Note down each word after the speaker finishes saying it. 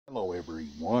Hello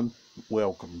everyone,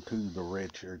 welcome to the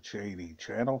Richard Cheney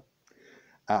channel.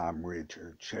 I'm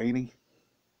Richard Cheney.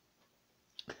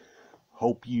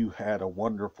 Hope you had a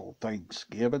wonderful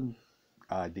Thanksgiving.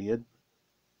 I did.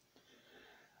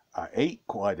 I ate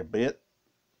quite a bit,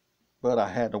 but I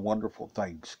had a wonderful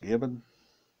Thanksgiving.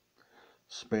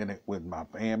 Spent it with my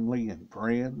family and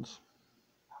friends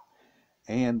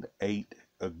and ate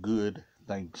a good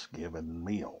Thanksgiving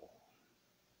meal.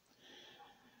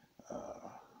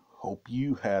 Hope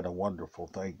you had a wonderful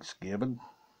Thanksgiving.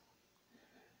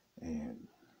 And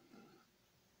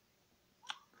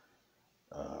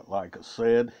like I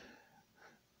said,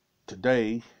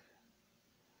 today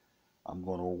I'm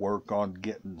going to work on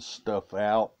getting stuff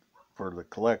out for the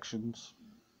collections.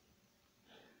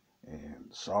 And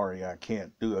sorry I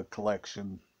can't do a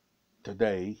collection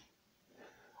today,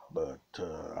 but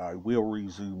I will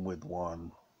resume with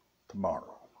one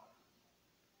tomorrow.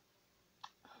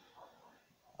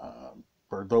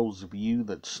 For those of you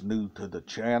that's new to the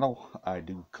channel, I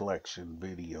do collection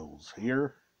videos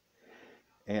here.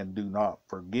 And do not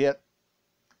forget,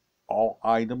 all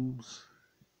items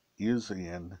is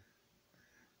in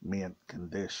mint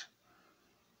condition.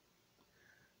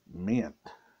 Mint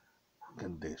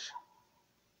condition.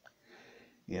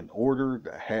 In order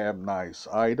to have nice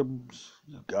items,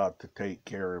 you've got to take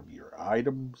care of your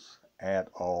items at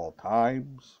all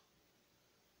times.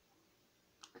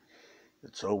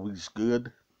 It's always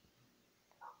good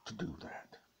to do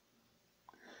that.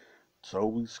 It's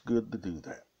always good to do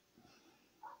that.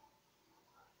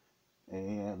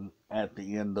 And at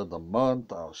the end of the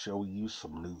month, I'll show you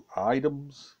some new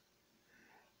items.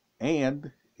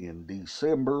 And in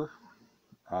December,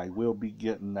 I will be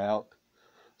getting out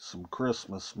some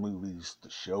Christmas movies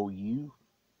to show you.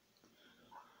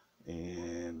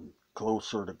 And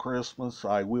closer to Christmas,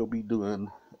 I will be doing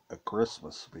a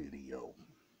Christmas video.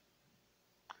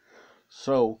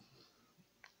 So,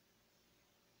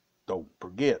 don't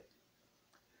forget,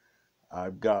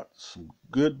 I've got some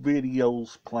good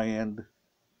videos planned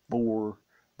for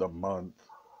the month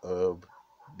of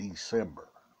December.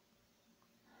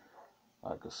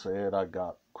 Like I said, I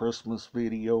got Christmas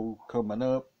video coming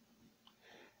up,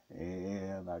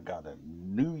 and I got a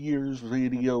New Year's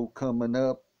video coming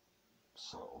up.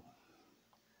 So,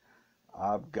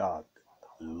 I've got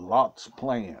lots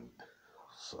planned.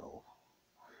 So,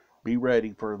 be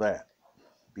ready for that.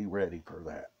 Be ready for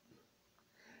that.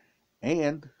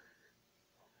 And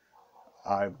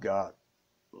I've got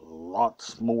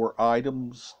lots more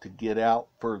items to get out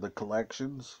for the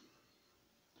collections.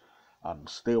 I'm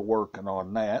still working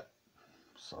on that.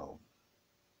 So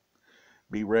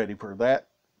be ready for that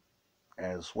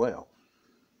as well.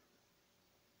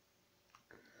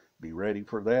 Be ready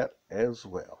for that as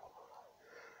well.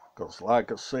 Because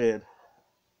like I said,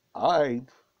 I've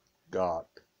got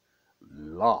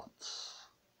lots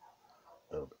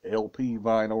of LP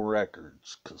vinyl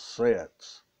records,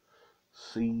 cassettes,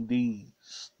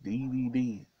 CDs,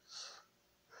 DVDs.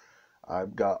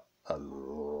 I've got a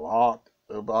lot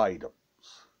of items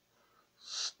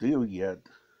still yet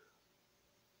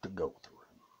to go through.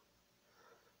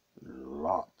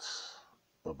 Lots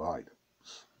of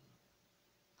items.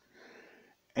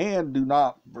 And do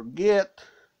not forget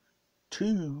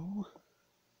to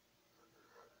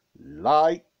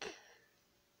like,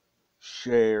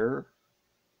 share,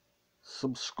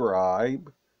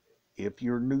 subscribe if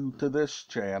you're new to this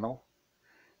channel,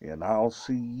 and I'll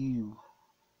see you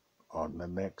on the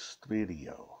next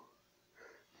video.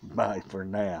 Bye for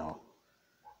now.